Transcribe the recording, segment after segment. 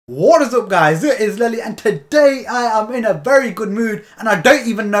What is up guys, it is Lily and today I am in a very good mood and I don't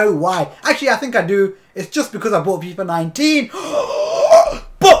even know why. Actually I think I do, it's just because I bought FIFA 19.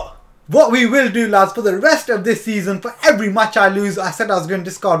 But what we will do lads for the rest of this season, for every match I lose, I said I was going to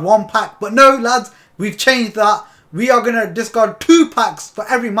discard 1 pack, but no lads, we've changed that. We are going to discard 2 packs for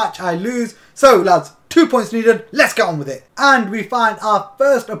every match I lose. So lads, 2 points needed, let's get on with it. And we find our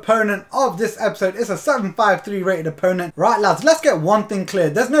first opponent of this episode. It's a 753 rated opponent. Right lads, let's get one thing clear.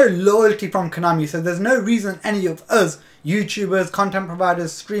 There's no loyalty from Konami, so there's no reason any of us, YouTubers, content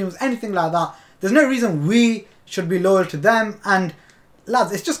providers, streamers, anything like that, there's no reason we should be loyal to them. And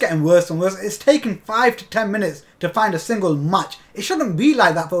lads, it's just getting worse and worse. It's taken 5 to 10 minutes to find a single match. It shouldn't be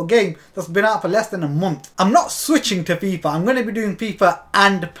like that for a game that's been out for less than a month. I'm not switching to FIFA. I'm going to be doing FIFA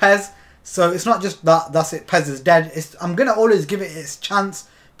and PES. So it's not just that, that's it, PES is dead. I'm going to always give it its chance.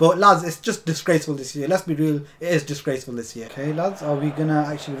 But lads, it's just disgraceful this year. Let's be real, it is disgraceful this year. Okay lads, are we going to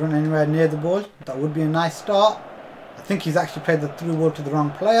actually run anywhere near the ball? That would be a nice start. I think he's actually played the through ball to the wrong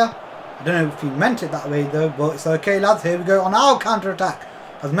player. I don't know if he meant it that way though, but it's okay lads. Here we go on our counter-attack.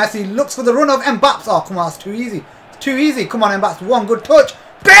 As Messi looks for the run of Mbappe. Oh come on, that's too easy. It's too easy. Come on Mbappe, one good touch.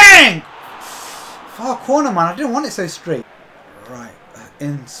 Bang! Far corner man, I didn't want it so straight. Right.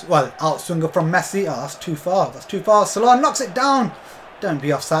 Outswinger from Messi. Oh, that's too far. That's too far. Salah knocks it down. Don't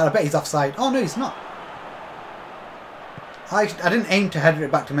be offside. I bet he's offside. Oh, no, he's not. I didn't aim to header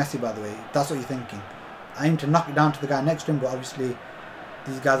it back to Messi, by the way. That's what you're thinking. I aimed to knock it down to the guy next to him, but obviously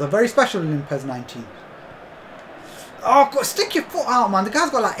these guys are very special in PES 19. Oh, God, stick your foot out, man. The guy's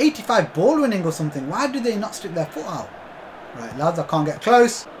got like 85 ball winning or something. Why do they not stick their foot out? Right, lads, I can't get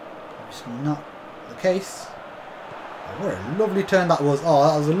close. Obviously not the case. What a lovely turn that was. Oh,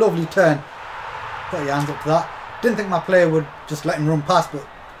 that was a lovely turn. Put your hands up to that. Didn't think my player would just let him run past, but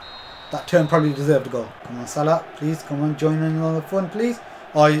that turn probably deserved a goal. Come on, Salah. Please, come on, join in on the fun, please.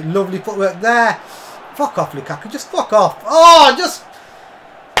 Oh, lovely footwork there. Fuck off, Lukaku. Just fuck off. Oh, just...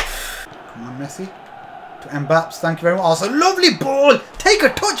 Come on, Messi. To Mbappe. Thank you very much. Oh, it's a lovely ball. Take a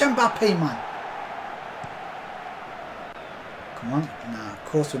touch, Mbappe, man. Come on. Nah, of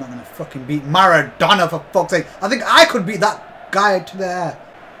course we're not going to fucking beat Maradona, for fuck's sake. I think I could beat that guy to the air.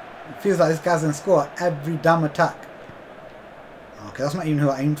 It feels like this guy's going to score every damn attack. Okay, that's not even who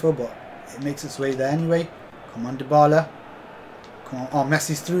I aimed for, but it makes its way there anyway. Come on, Dybala. Come on. Oh,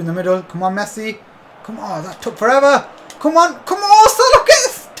 Messi's through in the middle. Come on, Messi. Come on. That took forever. Come on. Come on. Salah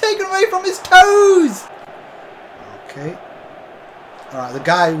gets taken away from his toes. Okay. Alright, the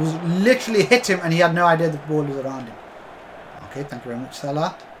guy was literally hit him and he had no idea the ball was around him. Okay, thank you very much,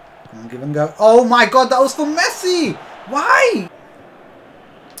 Salah. Come on, give and go. Oh my god, that was for Messi! Why?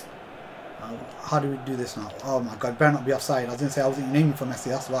 How do we do this now? Oh my god, better not be offside. I was going to say I wasn't even aiming for Messi,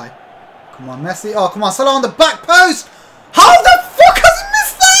 that's why. Come on, Messi. Oh, come on, Salah on the back post! How the fuck has he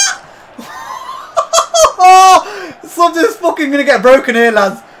missed that? Oh, something's fucking going to get broken here,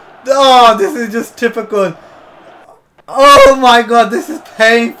 lads. Oh, this is just typical. Oh my god, this is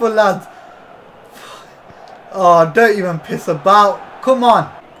painful, lads. Oh, don't even piss about. Come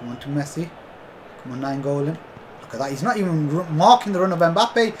on. Come on to Messi. Come on, 9 goal in. Look at that. He's not even marking the run of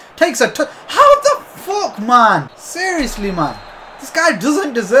Mbappe. Takes a touch. How the fuck, man? Seriously, man. This guy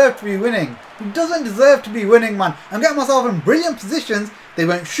doesn't deserve to be winning. He doesn't deserve to be winning, man. I'm getting myself in brilliant positions. They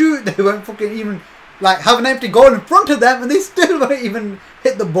won't shoot. They won't fucking even like have an empty goal in front of them and they still won't even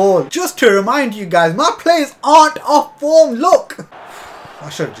hit the ball. Just to remind you guys, my players aren't off form. Look. I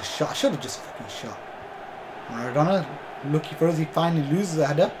should have just shot. I should have just fucking shot. Maradona, lucky for us, he finally loses a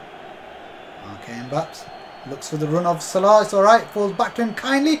header. Okay, Mbappe looks for the run of Salah. It's alright. Falls back to him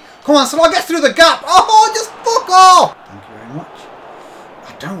kindly. Come on, Salah gets through the gap. Oh, just fuck off. Thank you very much.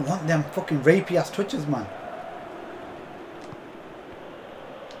 I don't want them fucking rapey ass touches, man.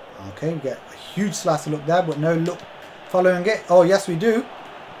 Okay, we get a huge slice of look there, but no look following it. Oh, yes, we do.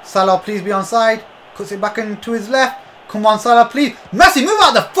 Salah, please be onside. Cuts it back into his left. Come on, Salah, please. Messi, move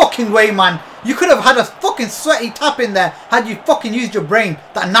out the fucking way, man. You could have had a fucking sweaty tap in there had you fucking used your brain.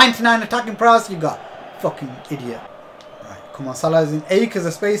 That 99 attacking prowess you got. Fucking idiot. Right, come on, Salah is in acres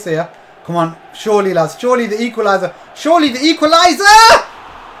of space here. Come on, surely, lads. Surely the equaliser. Surely the equaliser!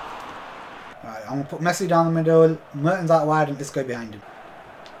 Right, I'm going to put Messi down the middle. Mertens out wide and Isco behind him.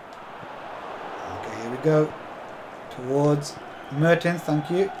 Okay, here we go. Towards Mertens, thank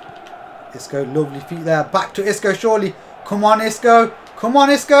you. Isco, lovely feet there. Back to Isco, surely. Come on, Isco. Come on,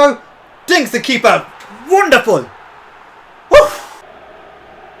 Isco. Dinks the keeper. Wonderful. Woo.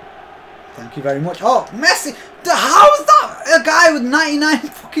 Thank you very much. Oh, Messi. How is that a guy with 99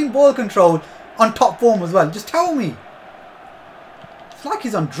 fucking ball control on top form as well? Just tell me. It's like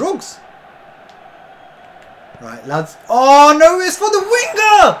he's on drugs. Right, lads. Oh, no, it's for the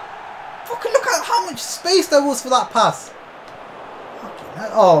winger. space there was for that pass.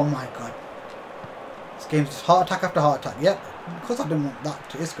 Oh my god. This game's just heart attack after heart attack. Yep. Of course I didn't want that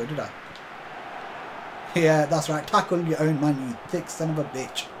to Isco, did I? Yeah, that's right. Tackle your own man, you thick son of a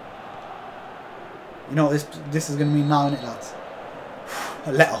bitch. You know what this is going to mean now, isn't it, lads?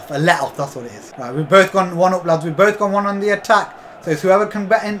 A let off, that's what it is. Right, we've both gone one up, lads. We've both gone one on the attack. So it's whoever can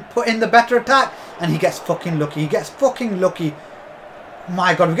put in the better attack, and he gets fucking lucky. He gets fucking lucky.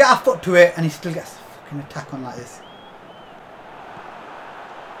 My god, we get our foot to it, and he still gets fucking attack on like this.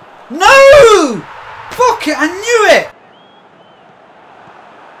 No! Fuck it, I knew it!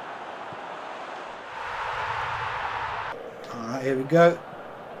 Alright, here we go.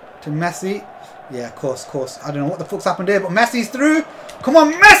 To Messi. Yeah, of course. I don't know what the fuck's happened here, but Messi's through. Come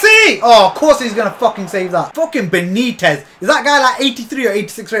on, Messi! Oh, of course he's going to fucking save that. Fucking Benitez. Is that guy like 83 or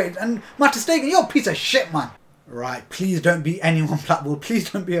 86 rated? And Matt Stegen, you're a piece of shit, man. Right, please don't be anyone blackballed. Please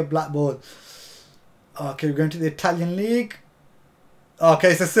don't be a blackball. Okay, we're going to the Italian League.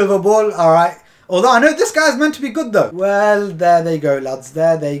 Okay, it's a silver ball. Alright. Although I know this guy's meant to be good, though. Well, there they go, lads.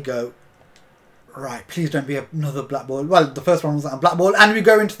 There they go. Right, please don't be another black ball. Well, the first one was a black ball, and we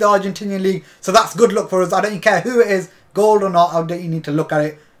go into the Argentinian league, so that's good luck for us. I don't care who it is, gold or not. I don't you need to look at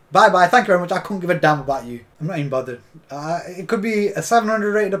it. Bye bye. Thank you very much. I couldn't give a damn about you. I'm not even bothered. It could be a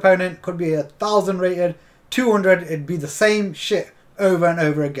 700 rated opponent, could be a 1000 rated, 200. It'd be the same shit over and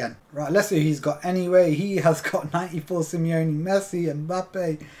over again. Right, let's see who he's got anyway. He has got 94 Simeone, Messi,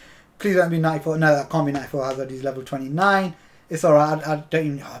 Mbappe. Please don't be 94. No, that can't be 94 Hazard. He's level 29. It's alright, I don't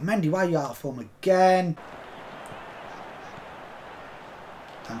even... Oh, Mendy, why are you out of form again?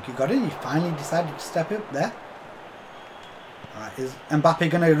 Thank you, Godin. You finally decided to step up there. Alright, is Mbappe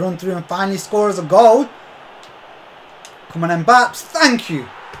going to run through and finally score as a goal? Come on, Mbappe. Thank you.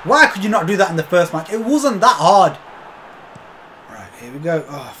 Why could you not do that in the first match? It wasn't that hard. Right, here we go.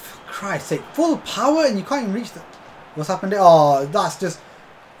 Oh, for Christ's sake. Full power and you can't even reach that. What's happened there? Oh, that's just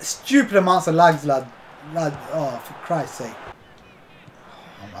stupid amounts of lags, lad. Oh, for Christ's sake.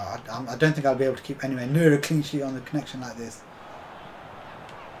 I don't think I'll be able to keep anywhere near a clean sheet on the connection like this.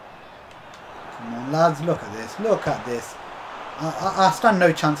 Come on, lads, look at this. Look at this. I stand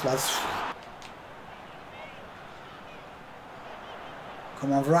no chance, lads.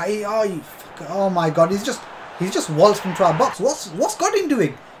 Come on, Verratti. Oh, you fucker. Oh my god, he's just waltzed into our box. What's Godin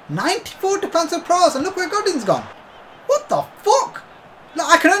doing? 94 defensive prowess, and look where Godin's gone. What the fuck? Look,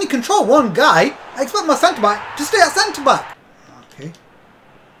 I can only control one guy. I expect my centre back to stay at centre back. Okay.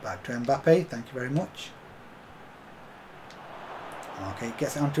 Back to Mbappe, thank you very much. Okay,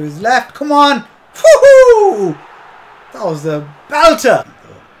 gets it onto his left. Come on! Woohoo! That was a belter!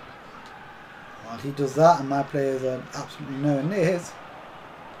 While he does that, and my players are absolutely nowhere near his.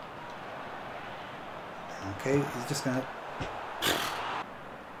 Okay, he's just gonna...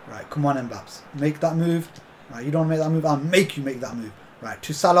 Right, come on, Mbappe. Make that move. Right, you don't make that move, I'll make you make that move. Right,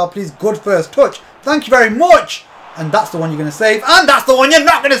 to Salah, please. Good first touch. Thank you very much! And that's the one you're going to save. And that's the one you're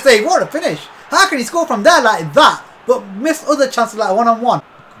not going to save. What a finish. How can he score from there like that? But miss other chances like one-on-one.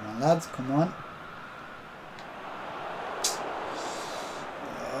 Come on, lads. Come on.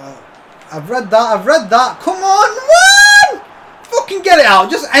 I've read that. Come on. One! Fucking get it out.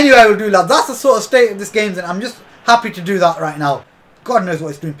 Just anywhere will do, lads. That's the sort of state of this game's in. I'm just happy to do that right now. God knows what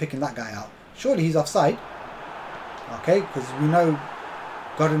he's doing picking that guy out. Surely he's offside. Okay, because we know...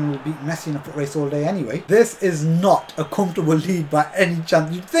 Godin will beat Messi in a foot race all day anyway. This is not a comfortable lead by any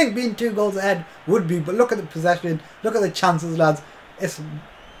chance. You'd think being 2 goals ahead would be, but look at the possession, look at the chances, lads. It's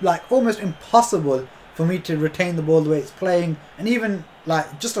like almost impossible for me to retain the ball the way it's playing, and even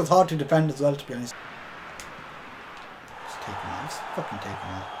like just as hard to defend as well, to be honest. Just take him out, just fucking take him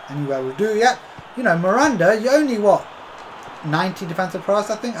out. Anywhere will do, yeah. You know, Miranda, you're only what? 90 defensive prowess,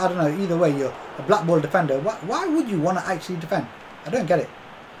 I think? I don't know, either way, you're a black ball defender. Why would you want to actually defend? I don't get it.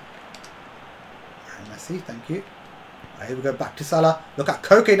 Messi, thank you. Right, here we go, back to Salah. Look at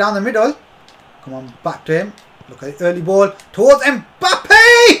Koke down the middle. Come on, back to him. Look at the early ball towards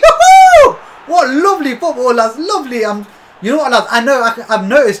Mbappe. What lovely football, lads. Lovely. You know what, lads? I know I've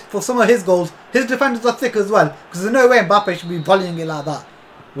noticed for some of his goals, his defenders are thick as well. Because there's no way Mbappe should be volleying it like that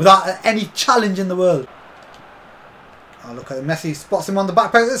without any challenge in the world. Oh, look at Messi. Spots him on the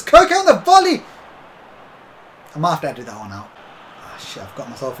back post. It's Koke on the volley. I might have to edit that one out. Ah, shit, I've got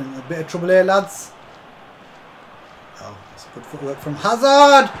myself in a bit of trouble here, lads. Oh, that's good footwork from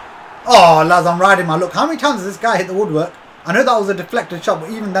Hazard. Oh, lads, I'm riding my luck. How many times has this guy hit the woodwork? I know that was a deflected shot,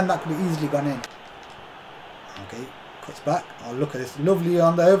 but even then that could have easily gone in. Okay, cuts back. Oh, look at this. Lovely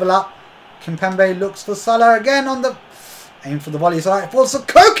on the overlap. Kimpembe looks for Salah again on the... Aim for the volley. It's alright. Falls for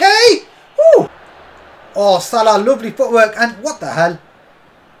Koke. Woo! Oh, Salah, lovely footwork. And what the hell?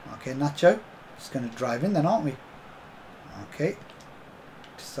 Okay, Nacho. Just going to drive in then, aren't we? Okay.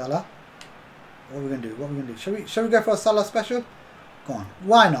 Salah. What are we going to do? What are we going to do? Shall we go for a Salah special? Go on.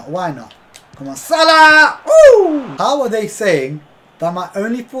 Why not? Why not? Come on, Salah! Woo! How are they saying that my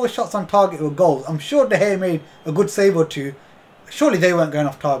only 4 shots on target were goals? I'm sure De Gea made a good save or 2. Surely they weren't going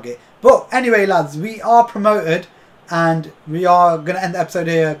off target. But anyway, lads, we are promoted. And we are going to end the episode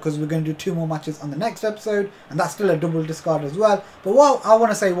here because we're going to do 2 more matches on the next episode. And that's still a double discard as well. But what I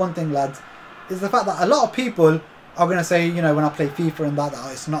want to say one thing, lads, is the fact that a lot of people are going to say, you know, when I play FIFA and that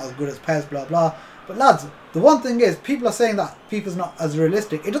it's not as good as PES, blah, blah. But lads, the one thing is, people are saying that FIFA's not as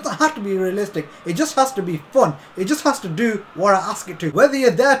realistic. It doesn't have to be realistic. It just has to be fun. It just has to do what I ask it to. Whether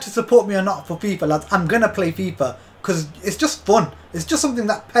you're there to support me or not for FIFA, lads, I'm going to play FIFA. Because it's just fun. It's just something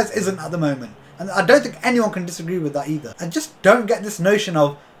that PES isn't at the moment. And I don't think anyone can disagree with that either. I just don't get this notion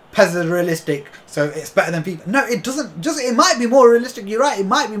of PES is realistic, so it's better than FIFA. No, it doesn't. It might be more realistic. You're right, it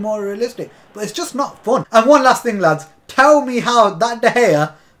might be more realistic. But it's just not fun. And one last thing, lads. Tell me how that De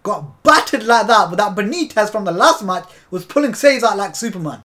Gea got battered like that, but that Benitez from the last match was pulling saves out like Superman.